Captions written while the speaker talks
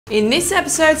In this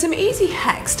episode, some easy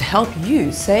hacks to help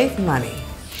you save money.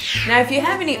 Now, if you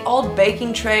have any old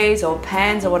baking trays or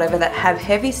pans or whatever that have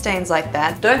heavy stains like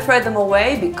that, don't throw them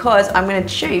away because I'm going to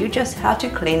show you just how to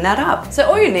clean that up. So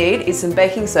all you need is some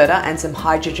baking soda and some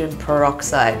hydrogen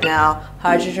peroxide. Now,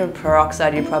 hydrogen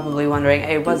peroxide, you're probably wondering,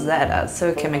 hey, what's that?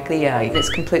 So chemically, it's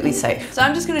completely safe. So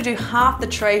I'm just going to do half the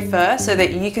tray first so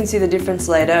that you can see the difference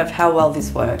later of how well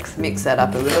this works. Mix that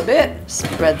up a little bit,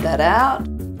 spread that out.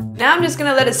 Now I'm just going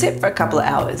to let it sit for a couple of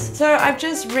hours. So I've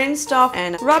just rinsed off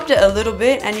and rubbed it a little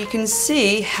bit, and you can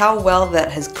see how well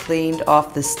that has cleaned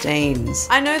off the stains.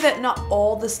 I know that not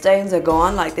all the stains are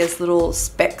gone, like there's little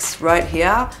specks right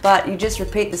here, but you just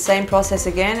repeat the same process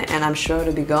again and I'm sure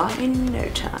it'll be gone in no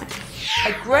time.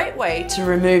 A great way to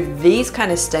remove these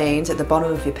kind of stains at the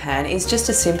bottom of your pan is just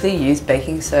to simply use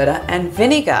baking soda and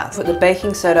vinegar. Put the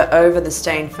baking soda over the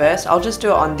stain first. I'll just do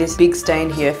it on this big stain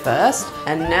here first.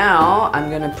 And now I'm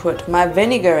going to put my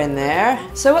vinegar in there.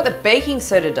 So what the baking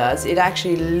soda does, it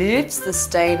actually lifts the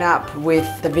stain up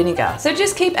with the vinegar. So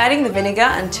just keep adding the vinegar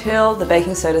until the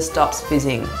baking soda stops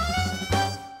fizzing.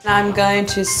 Now I'm going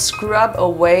to scrub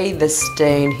away the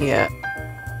stain here.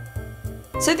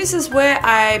 So this is where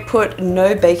I put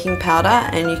no baking powder,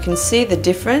 and you can see the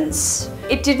difference.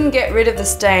 It didn't get rid of the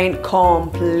stain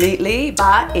completely,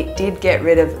 but it did get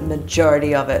rid of the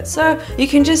majority of it. So you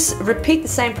can just repeat the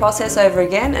same process over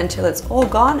again until it's all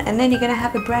gone, and then you're gonna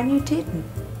have a brand new tin.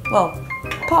 Well,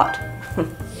 pot.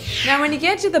 Now when you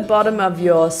get to the bottom of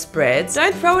your spreads,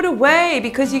 don't throw it away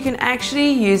because you can actually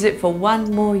use it for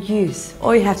one more use.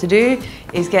 All you have to do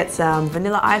is get some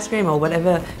vanilla ice cream or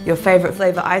whatever your favorite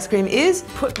flavor ice cream is.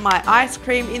 Put my ice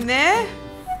cream in there.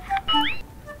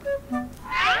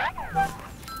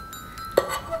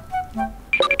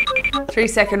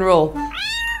 Three-second rule.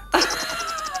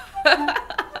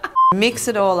 Mix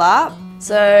it all up.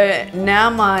 So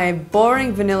now my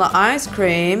boring vanilla ice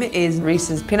cream is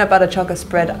Reese's peanut butter chocolate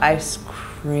spread ice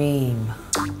cream.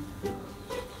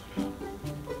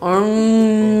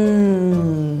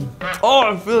 Oh,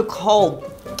 I feel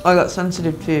cold. I got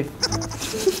sensitive teeth.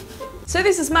 So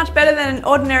this is much better than an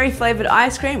ordinary flavored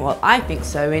ice cream. Well, I think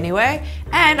so anyway.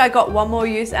 And I got one more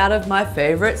use out of my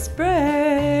favorite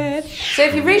spread. So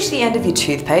if you reach the end of your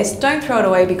toothpaste, don't throw it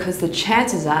away because the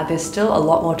chances are there's still a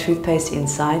lot more toothpaste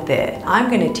inside there. I'm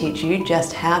going to teach you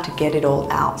just how to get it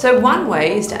all out. So one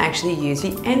way is to actually use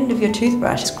the end of your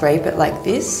toothbrush. Scrape it like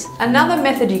this. Another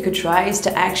method you could try is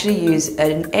to actually use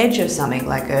an edge of something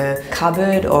like a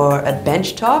cupboard or a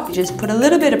bench top. You just put a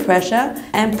little bit of pressure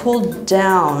and pull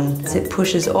down. So it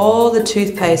pushes all the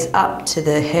toothpaste up to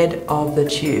the head of the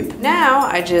tube. Now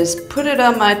I just put it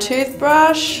on my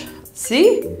toothbrush.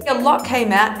 See? A lot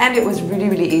came out and it was really,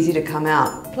 really easy to come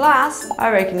out. Plus,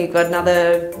 I reckon you've got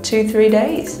another 2-3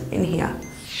 days in here.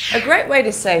 A great way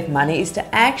to save money is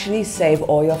to actually save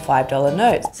all your $5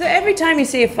 notes. So every time you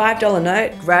see a $5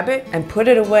 note, grab it and put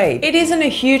it away. It isn't a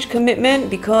huge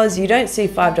commitment because you don't see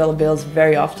 $5 bills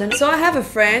very often. So I have a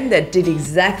friend that did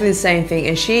exactly the same thing,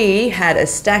 and she had a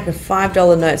stack of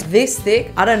 $5 notes this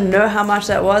thick. I don't know how much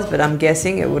that was, but I'm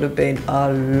guessing it would have been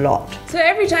a lot. So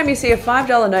every time you see a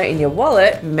 $5 note in your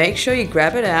wallet, make sure you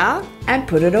grab it out and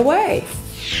put it away.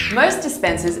 Most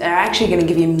dispensers are actually going to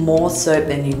give you more soap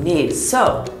than you need,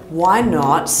 so why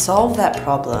not solve that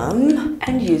problem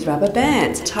and use rubber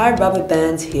bands? Tie rubber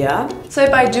bands here.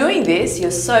 So by doing this, your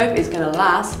soap is going to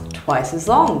last twice as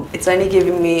long. It's only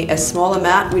giving me a small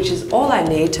amount, which is all I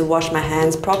need to wash my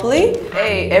hands properly.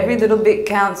 Hey, every little bit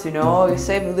counts, you know. You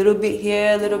save a little bit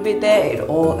here, a little bit there. It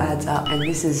all adds up, and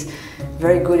this is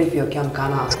very good if you're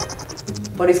kiamkana.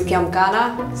 What is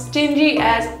kiamkana? Stingy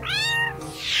as...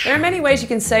 There are many ways you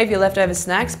can save your leftover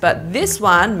snacks, but this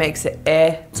one makes it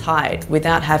airtight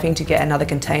without having to get another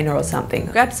container or something.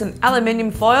 Grab some aluminium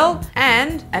foil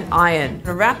and an iron.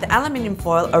 Wrap the aluminium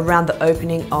foil around the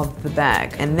opening of the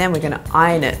bag, and then we're going to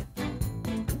iron it.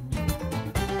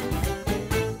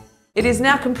 It is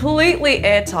now completely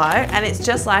airtight, and it's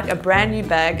just like a brand new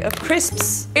bag of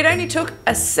crisps. It only took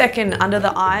a second under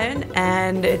the iron,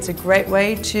 and it's a great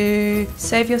way to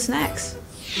save your snacks.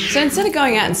 So instead of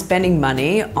going out and spending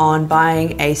money on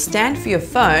buying a stand for your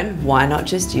phone, why not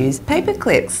just use paper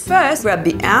clips? First, grab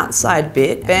the outside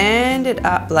bit, bend it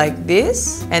up like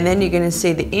this, and then you're going to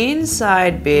see the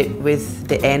inside bit with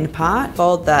the end part.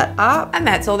 Fold that up, and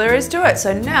that's all there is to it.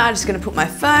 So now I'm just going to put my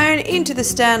phone into the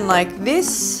stand like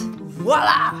this.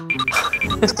 Voila!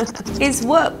 It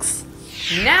works.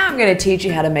 Now I'm going to teach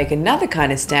you how to make another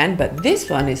kind of stand, but this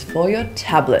one is for your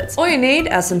tablets. All you need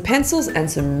are some pencils and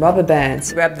some rubber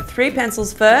bands. Grab the 3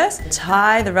 pencils first,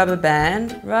 tie the rubber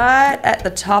band right at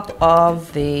the top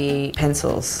of the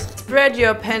pencils. Spread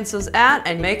your pencils out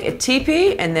and make a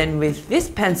teepee, and then with this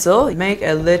pencil, make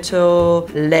a little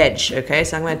ledge, okay?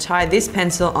 So I'm going to tie this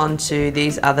pencil onto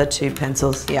these other 2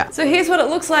 pencils here. So here's what it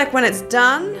looks like when it's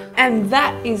done, and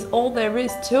that is all there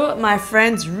is to it, my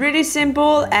friends. Really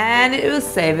simple, and it will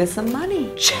save us some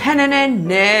money.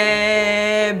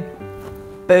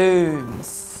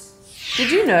 Booms. Did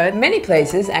you know many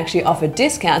places actually offer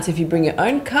discounts if you bring your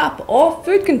own cup or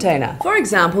food container? For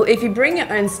example, if you bring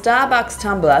your own Starbucks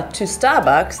tumbler to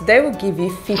Starbucks, they will give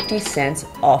you 50 cents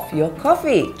off your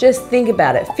coffee. Just think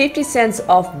about it, 50 cents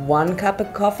off 1 cup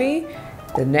of coffee.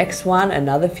 The next one,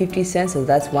 another 50 cents, so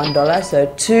that's $1. So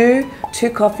two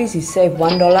coffees, you save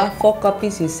 $1. 4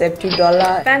 coffees, you save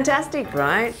 $2. Fantastic,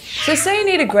 right? So say you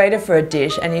need a grater for a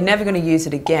dish and you're never gonna use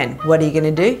it again. What are you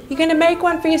gonna do? You're gonna make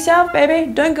one for yourself,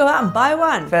 baby. Don't go out and buy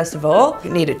one. First of all, you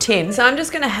need a tin. So I'm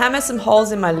just gonna hammer some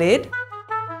holes in my lid.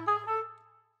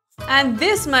 And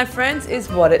this, my friends, is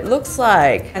what it looks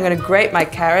like. I'm gonna grate my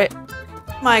carrot.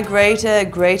 My grater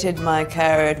grated my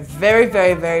carrot very,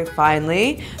 very, very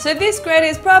finely. So this grater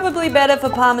is probably better for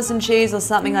Parmesan cheese or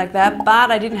something like that,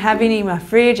 but I didn't have any in my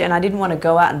fridge and I didn't want to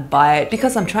go out and buy it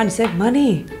because I'm trying to save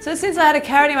money. So since I had a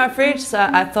carrot in my fridge, so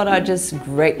I thought I'd just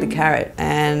grate the carrot,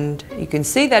 and you can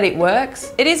see that it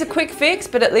works. It is a quick fix,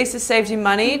 but at least it saves you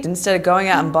money instead of going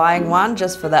out and buying one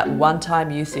just for that one-time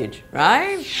usage,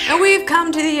 right? And we've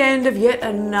come to the end of yet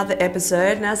another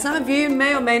episode. Now some of you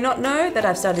may or may not know that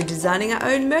I've started designing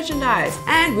our own merchandise,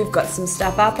 and we've got some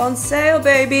stuff up on sale,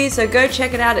 baby, so go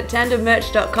check it out at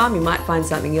tandemmerch.com. You might find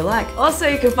something you like. Also,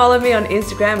 you can follow me on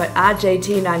Instagram at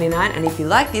RJT99, and if you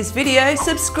like this video,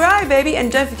 subscribe, baby,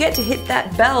 and don't forget to hit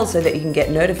that bell so that you can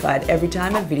get notified every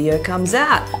time a video comes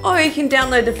out. Or you can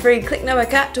download the free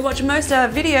Clicknetwork app to watch most of our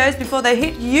videos before they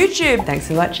hit YouTube. Thanks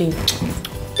for watching.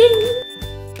 Ding!